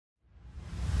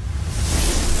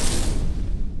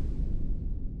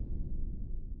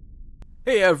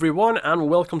Hey everyone, and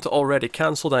welcome to Already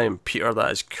Cancelled. I'm Peter,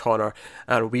 that is Connor,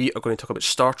 and we are going to talk about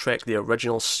Star Trek The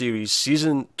Original Series,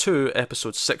 Season 2,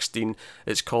 Episode 16.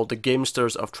 It's called The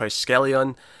Gamesters of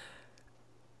Triskelion.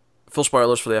 Full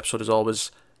spoilers for the episode as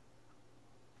always.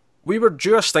 We were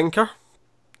due a stinker.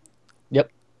 Yep.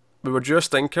 We were due a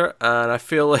stinker, and I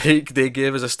feel like they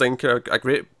gave us a stinker, a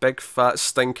great big fat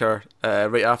stinker,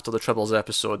 right after the Tribbles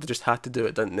episode. They just had to do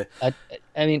it, didn't they?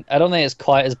 I mean, I don't think it's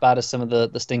quite as bad as some of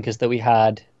the stinkers that we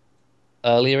had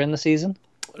earlier in the season.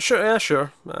 Sure, yeah,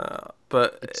 sure.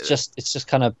 But It's just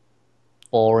kind of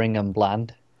boring and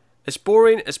bland. it's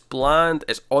boring, it's bland,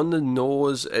 it's on the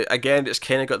nose. Again, it's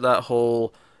kind of got that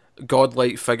whole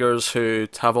godlike figures who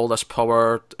have all this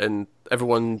power and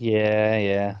everyone Yeah,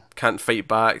 yeah. can't fight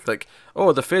back. Like,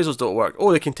 oh, the phasers don't work.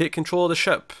 Oh, they can take control of the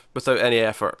ship without any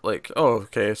effort. Like, oh,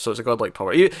 okay, so it's a godlike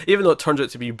power. Even though it turns out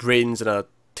to be brains in a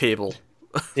table,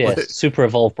 Yeah, like, super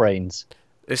evolved brains.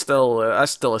 it's still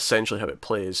that's still essentially how it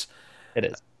plays. It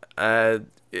is. Uh,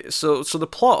 so the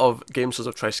plot of Gamesters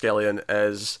of Triskelion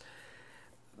is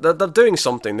they're doing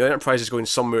something. The Enterprise is going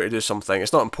somewhere to do something.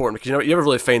 It's not important because you never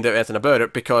really find out anything about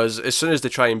it, because as soon as they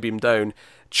try and beam down,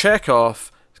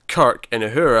 Chekhov, Kirk, and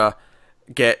Uhura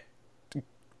get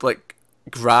like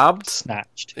grabbed.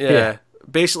 Snatched. Yeah,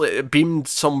 basically beamed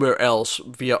somewhere else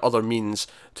via other means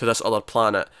to this other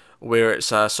planet, where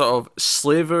it's a sort of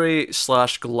slavery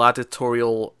slash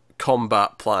gladiatorial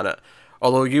combat planet.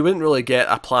 Although you wouldn't really get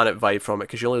a planet vibe from it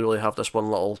because you only really have this one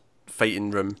little fighting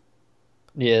room.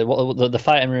 Yeah, well, the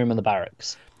fighting room and the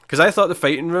barracks. Because I thought the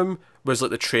fighting room was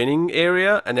like the training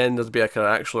area, and then there'd be like an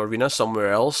actual arena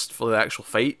somewhere else for the actual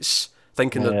fights.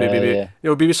 Thinking there'd be maybe Yeah.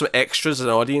 maybe some extras in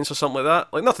the audience or something like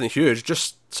that. Like nothing huge,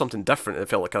 just something different. It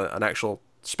felt like an actual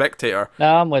spectator.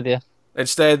 No, I'm with you.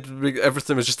 Instead,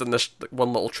 everything was just in this like,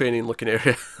 one little training looking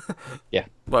area. Yeah.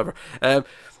 Whatever.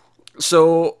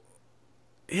 So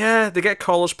yeah, they get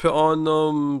collars put on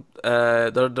them.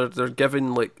 They're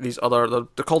given like these other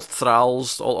they're called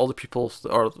thralls. All the people,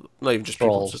 or not even just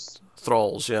people, Thralls. just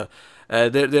thralls. Yeah,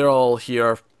 they're all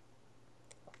here,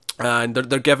 and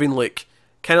they're giving like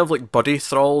kind of like buddy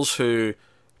thralls who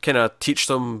kind of teach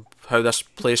them how this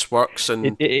place works. It,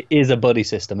 And it is a buddy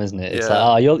system, isn't it? It's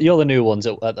like, yeah, you're the new ones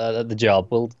at the job.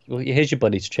 Well, here's your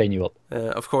buddy to train you up.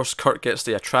 of course, Kirk gets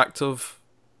the attractive,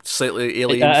 slightly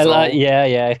alien thrall. Yeah,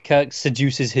 yeah. Kirk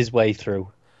seduces his way through.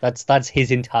 That's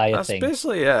his entire That's thing.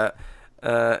 basically it.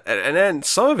 And then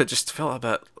some of it just felt a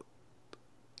bit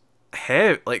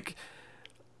heavy. Like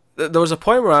there was a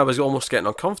point where I was almost getting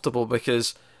uncomfortable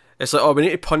because it's like, oh, we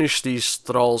need to punish these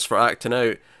thralls for acting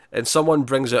out, and someone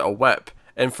brings out a whip,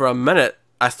 and for a minute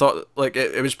I thought like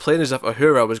it was plain as if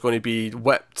Uhura was going to be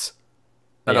whipped,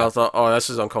 and I Yeah. thought, oh, this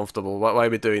is uncomfortable. Why are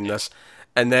we doing this?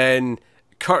 And then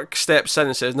Kirk steps in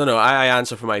and says, no, I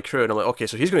answer for my crew, and I'm like, okay,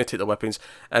 so he's going to take the whippings,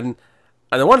 and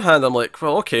on the one hand, I'm like,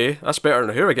 well, okay, that's better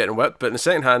than Uhura getting whipped. But in the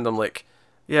second hand, I'm like,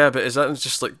 yeah, but is that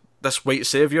just like this white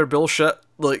savior bullshit?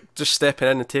 Like just stepping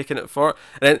in and taking it for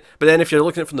it? But then if you're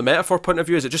looking at it from the metaphor point of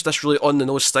view, is it just this really on the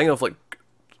nose thing of like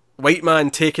white man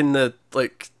taking the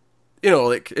like,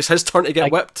 like it's his turn to get I,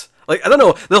 whipped? Like I don't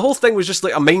know. The whole thing was just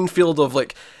like a minefield of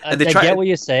like, I, and they I try get to, what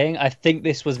you're saying. I think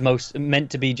this was most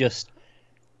meant to be just.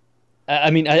 I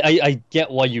mean, I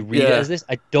get why you read it yeah, as this.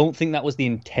 I don't think that was the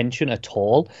intention at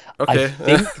all. I okay,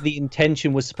 think the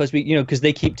intention was supposed to be, because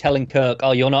they keep telling Kirk,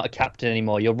 "Oh, you're not a captain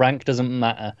anymore. Your rank doesn't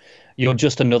matter. You're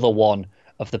just another one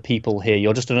of the people here.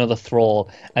 You're just another thrall."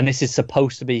 And this is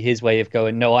supposed to be his way of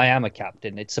going, "No, I am a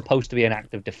captain." It's supposed to be an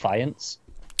act of defiance.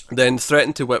 then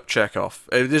threatened to whip Chekhov.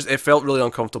 It felt really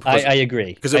uncomfortable. I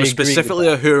agree. Because it was I agree with specifically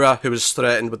that. Uhura who was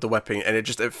threatened with the whipping, and it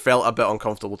felt a bit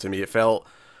uncomfortable to me. It felt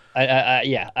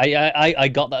Yeah, I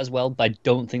got that as well, but I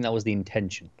don't think that was the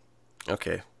intention.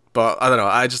 okay, but I don't know.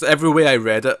 I just every way I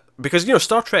read it, because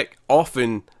Star Trek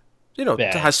often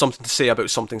Yeah, has something to say about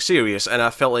something serious, and I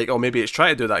felt like, oh, maybe it's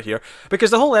trying to do that here,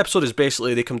 because the whole episode is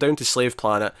basically they come down to Slave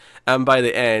Planet, and by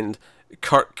the end,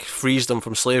 Kirk frees them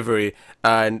from slavery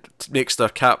and makes their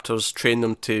captors train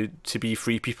them to be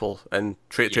free people and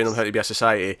train them yes. how to be a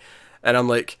society, and I'm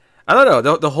like, I don't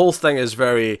know. The whole thing is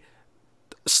very.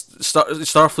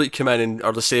 Starfleet come in and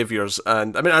are the saviors,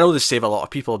 and I mean I know they save a lot of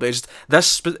people, but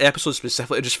episode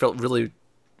specifically just felt really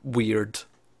weird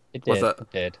It with did. it.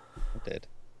 It did. It did.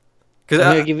 Because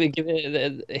I'm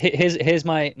gonna here's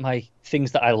my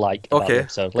things that I like about okay, the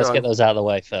episode. go Let's get on. those out of the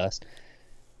way first.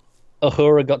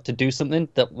 Uhura got to do something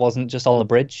that wasn't just on the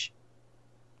bridge.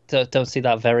 Don't see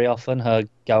that very often. Her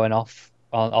going off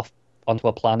onto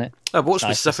a planet. What It's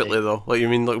nice to see. specifically though? Like you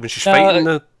mean like when she's No, fighting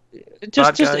the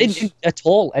just bad guys? at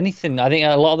all anything. I think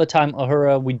a lot of the time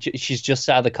Uhura she's just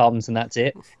out of the comms and that's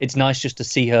it. It's nice just to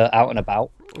see her out and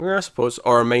about. Yeah, I suppose.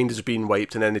 Or her mind is being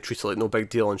wiped, and then they treat it like no big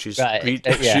deal, and Right?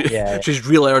 Yeah, yeah. she's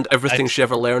relearned I everything she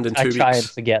ever learned in I two try and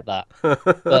weeks. forget that,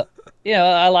 but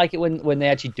I like it when they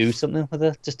actually do something with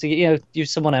her, just to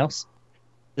use someone else.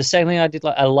 The same thing I did.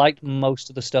 Like I liked most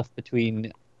of the stuff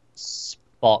between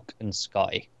Spock and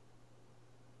Scotty.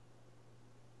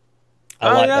 I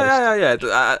Oh like those.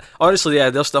 yeah. Honestly, yeah,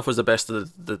 their stuff was the best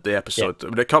of the Yeah, episode.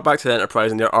 When it cut back to the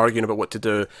Enterprise and they're arguing about what to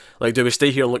do, like, do we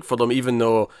stay here and look for them, even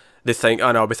though they think,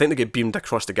 oh no, we think they get beamed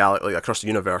across the galaxy, like across the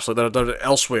universe, like they're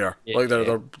elsewhere, yeah, like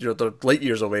yeah. they're light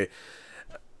years away,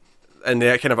 and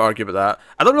they kind of argue about that.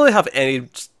 I don't really have any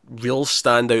real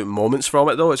standout moments from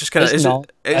it though. It's just kind of It's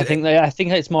not. I think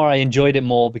it's more. I enjoyed it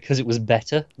more because it was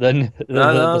better than the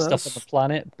no, stuff on the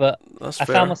planet. But that's I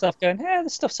found fair. myself going, "Yeah,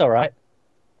 this stuff's all right."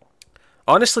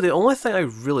 Honestly, the only thing I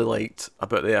really liked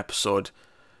about the episode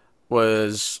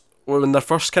was when they're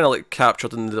first kind of like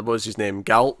captured and what was his name?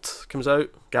 Galt comes out.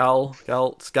 Galt.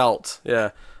 Yeah,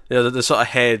 yeah. The sort of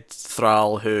head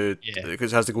thrall who Yeah.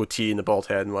 because has the goatee and the bald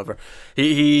head and whatever.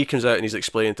 He comes out and he's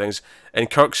explaining things. And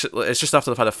Kirk's it's just after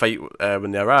they've had a fight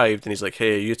when they arrived, and he's like,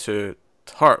 "Hey, you two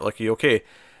hurt? Like, are you okay?"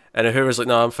 And Uhura's like,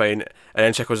 "No, I'm fine." And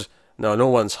then Chick goes, "No, no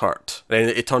one's hurt." And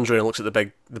then he turns around and looks at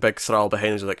the big thrall behind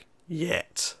him. And he's like,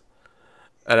 "Yet."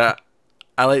 And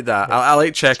I like that. I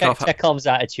like Chekhov Chekhov's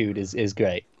attitude is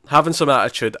great. having some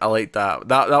attitude. I like that.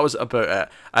 That was about it.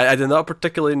 I did not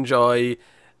particularly enjoy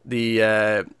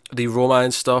the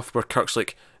romance stuff where Kirk's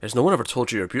like, "Has no one ever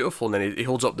told you you're beautiful?" And then he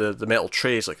holds up the metal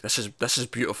tray. He's like, this is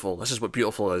beautiful. This is what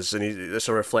beautiful is." And it's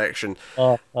a reflection.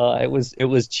 It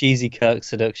was cheesy Kirk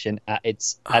seduction at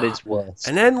its worst.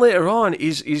 And then later on,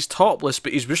 he's topless,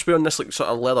 but he's just wearing this like sort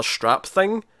of leather strap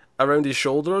thing around his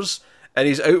shoulders, and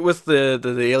he's out with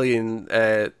the alien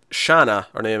Shanna,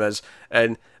 her name is,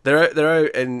 and they're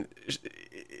out, and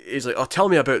he's like, "Oh, tell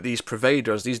me about these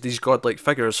providers, these godlike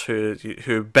figures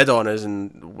who bid on us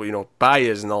and buy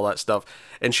us and all that stuff."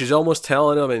 And she's almost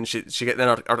telling him, and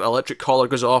then her electric collar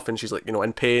goes off, and she's like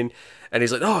in pain, and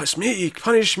he's like, "Oh, it's me,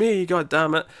 punish me, god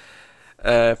damn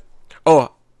it."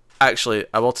 Oh, actually,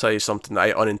 I will tell you something that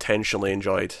I unintentionally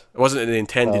enjoyed. It wasn't in the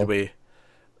intended way,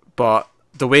 but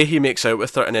the way he makes out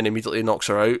with her and then immediately knocks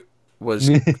her out was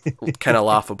kind of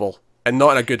laughable, and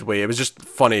not in a good way. It was just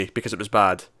funny because it was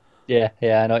bad. Yeah,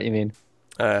 I know what you mean.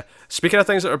 Speaking of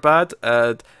things that are bad,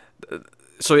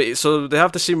 so they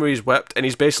have the scene where he's whipped and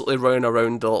he's basically running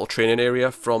around the little training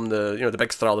area from the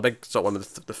big thrall, the big sort of one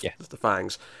with the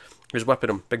fangs. He's whipping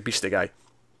him, big beastie guy,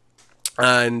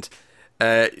 and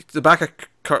the back of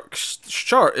Kirk's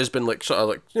shirt has been like sort of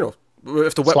like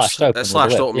if the whip's Slashed open slashed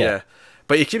with the whip, open, yeah.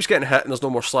 But he keeps getting hit and there's no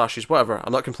more slashes. Whatever.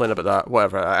 I'm not complaining about that.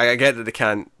 Whatever. I get that they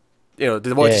can't. They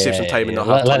wanted to save some time and not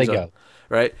have Let tons it go. of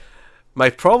right. My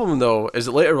problem though is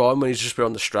that later on when he's just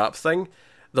wearing the strap thing,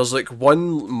 there's like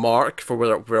one mark for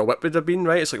where a whip would have been.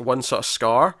 Right. It's like one sort of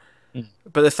scar.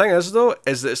 But the thing is though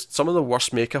is that it's some of the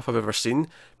worst makeup I've ever seen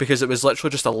because it was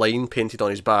literally just a line painted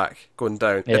on his back going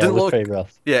down. Yeah, It didn't was look. pretty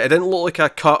rough. Yeah, it didn't look like a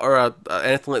cut or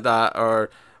anything like that or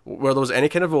where there was any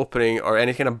kind of opening or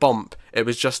any kind of bump. It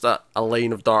was just a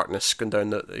line of darkness going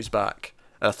down his back.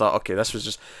 And I thought, okay, this was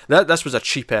just this was a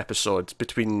cheap episode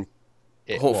between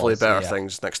hopefully better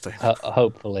things next time.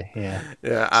 Hopefully, yeah.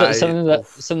 Yeah, So,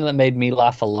 something that made me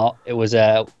laugh a lot. It was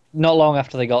not long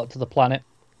after they got to the planet.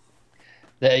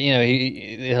 That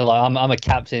he's like, I'm a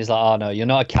captain. He's like, "Oh no, you're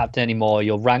not a captain anymore.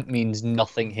 Your rank means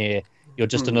nothing here. You're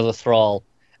just another thrall."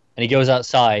 And he goes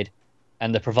outside,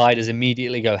 and the providers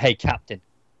immediately go, "Hey, captain."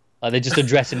 Like they just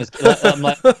address him as. I'm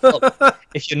like, look,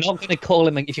 if you're not going to call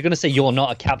him, if you're going to say you're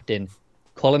not a captain,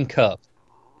 call him Kirk.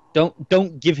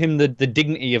 Don't give him the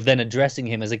dignity of then addressing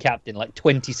him as a captain like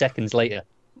 20 seconds later.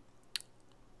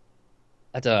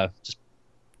 I don't know, just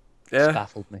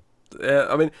baffled me. Yeah,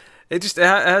 I mean, it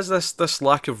has this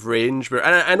lack of range where,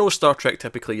 and I know Star Trek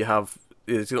typically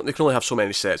they can only have so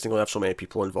many sets, they can only have so many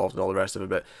people involved and all the rest of it,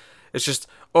 but it's just,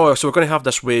 oh, so we're going to have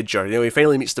this wager, he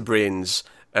finally meets the brains,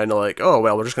 and they're like, oh,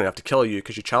 well, we're just going to have to kill you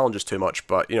because you challenge us too much,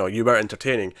 but, you weren't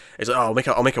entertaining. It's like, oh,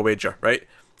 I'll make a wager, right?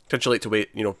 Don't you like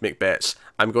to make bets?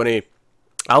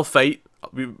 I'll fight,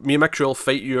 me and my crew will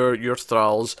fight your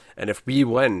thralls, and if we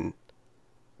win,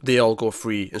 they all go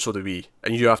free, and so do we.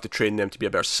 And you have to train them to be a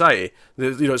better society.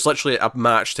 It's literally a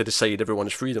match to decide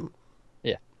everyone's freedom.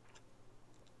 Yeah.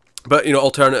 But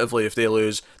alternatively, if they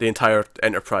lose, the entire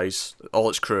Enterprise, all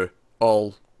its crew,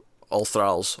 all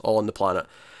thralls, all on the planet.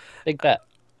 Big bet.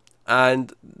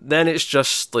 And then it's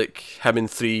just like him and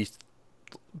three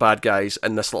bad guys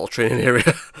in this little training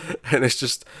area, and it's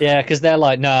just because they're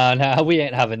like, no, we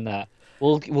ain't having that.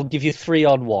 We'll give you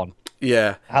 3-on-1.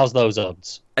 Yeah. How's those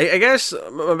odds? I guess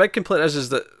my big complaint is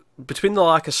that between the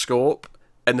lack of scope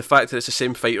and the fact that it's the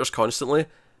same fighters constantly,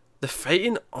 the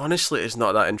fighting honestly is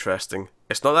not that interesting.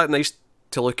 It's not that nice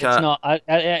to look It's at.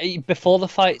 not. Before the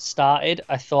fight started,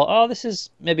 I thought, oh, this is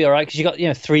maybe all right because you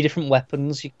got 3 different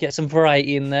weapons. You get some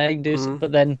variety in there. You can do some,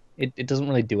 but then it doesn't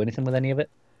really do anything with any of it.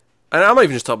 And I'm not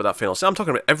even just talking about that final scene. I'm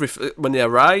talking about when they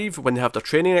arrive, when they have their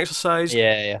training exercise,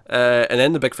 Yeah. and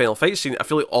then the big final fight scene. I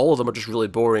feel like all of them are just really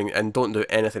boring and don't do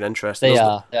anything interesting. They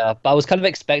are, yeah. But I was kind of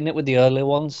expecting it with the earlier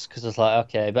ones because I was like,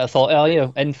 okay. But I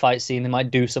thought, end fight scene, they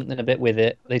might do something a bit with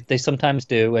it. They sometimes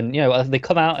do, and they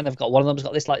come out and they've got one of them's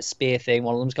got this like spear thing,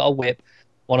 one of them's got a whip,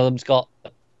 one of them's got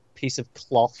a piece of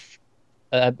cloth.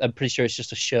 I'm pretty sure it's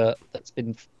just a shirt that's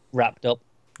been wrapped up.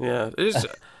 Yeah, it is.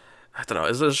 I don't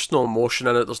know. There's just no emotion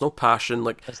in it. There's no passion.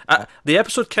 Like the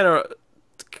episode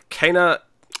kind of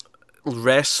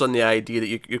rests on the idea that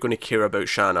you're going to care about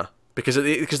Shanna because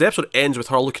the episode ends with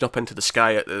her looking up into the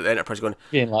sky at the Enterprise, going,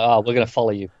 being like, "Oh, we're going to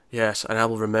follow you." Yes, and I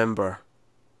will remember.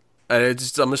 And I'm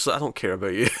just like, I don't care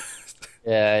about you.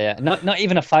 Yeah. Not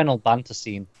even a final banter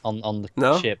scene on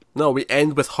the ship. No, we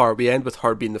end with her. We end with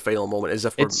her being the final moment, as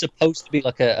if it's supposed to be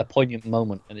like a poignant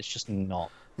moment, and it's just not.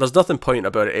 There's nothing poignant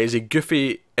about it. It is a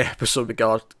goofy episode with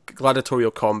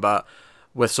gladiatorial combat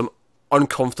with some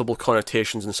uncomfortable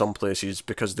connotations in some places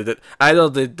because they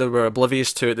were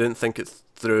oblivious to it, they didn't think it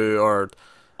through, or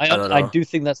I don't know. I do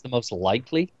think that's the most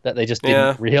likely that they just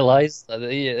didn't realize.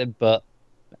 But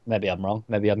maybe I'm wrong.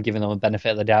 Maybe I'm giving them a benefit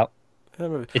of the doubt.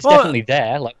 Yeah, it's definitely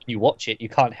there. Like when you watch it, you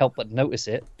can't help but notice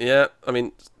it. Yeah, I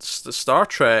mean, Star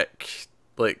Trek,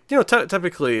 like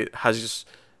typically has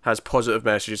positive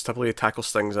messages. Typically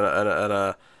tackles things in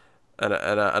a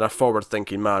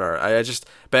forward-thinking manner.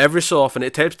 But every so often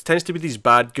it tends to be these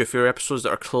bad, goofier episodes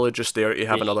that are clearly just there to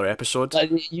have another episode.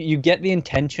 You get the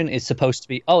intention is supposed to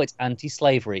be, oh, it's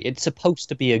anti-slavery. It's supposed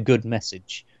to be a good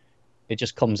message. It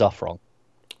just comes off wrong.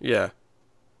 Yeah.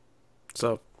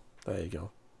 So there you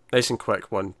go. Nice and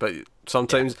quick one, but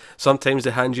sometimes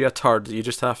they hand you a turd. You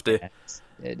just have to.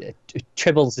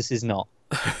 Tribbles, this is not.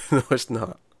 No, it's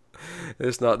not.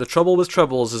 It's not. The trouble with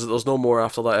Tribbles is that there's no more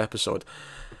after that episode.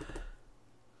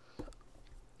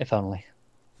 If only.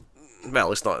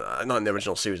 Well, it's not in the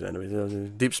original series anyway.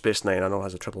 Deep Space Nine, I know,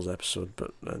 has a Tribbles episode,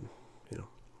 but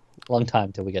long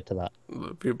time till we get to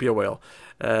that. Be a while.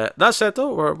 That said,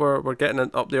 though, we're getting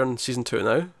up there in season 2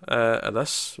 now. Of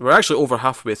this, we're actually over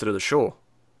halfway through the show.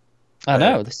 I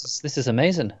know this is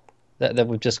amazing. That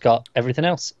we've just got everything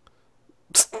else.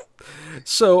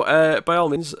 So, by all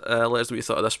means, let us know what you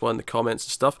thought of this one in the comments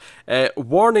and stuff.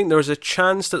 Warning, there's a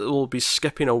chance that we'll be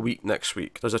skipping a week next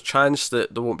week. There's a chance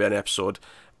that there won't be an episode.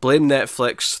 Blame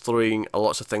Netflix throwing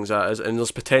lots of things at us, and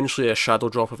there's potentially a shadow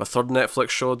drop of a third Netflix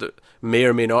show that may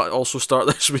or may not also start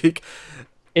this week.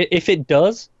 If it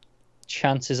does,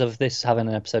 chances of this having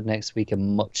an episode next week are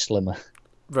much slimmer.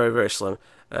 Very, very slim.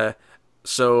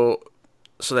 So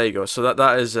there you go. So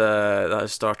that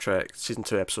is Star Trek season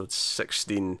 2 episode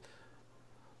 16.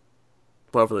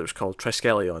 Whatever it was called,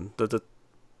 Triskelion. What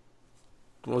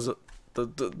was it? The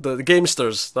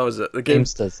Gamesters. That was it. The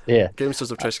Gamesters. Yeah.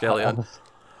 Gamesters of Triskelion.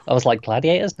 I was like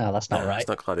gladiators. No, that's not right. It's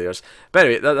not gladiators. But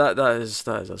anyway, that is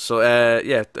us. So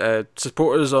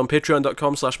support us on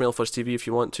patreon.com/MailFuzzTV if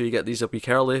you want to. You get these a week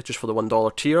early just for the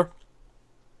 $1 tier.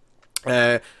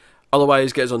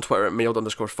 Otherwise, get us on Twitter at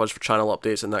mailed_fuzz for channel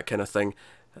updates and that kind of thing.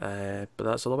 But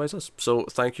that's otherwise us. So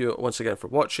thank you once again for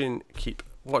watching. Keep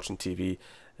watching TV.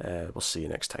 We'll see you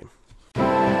next time.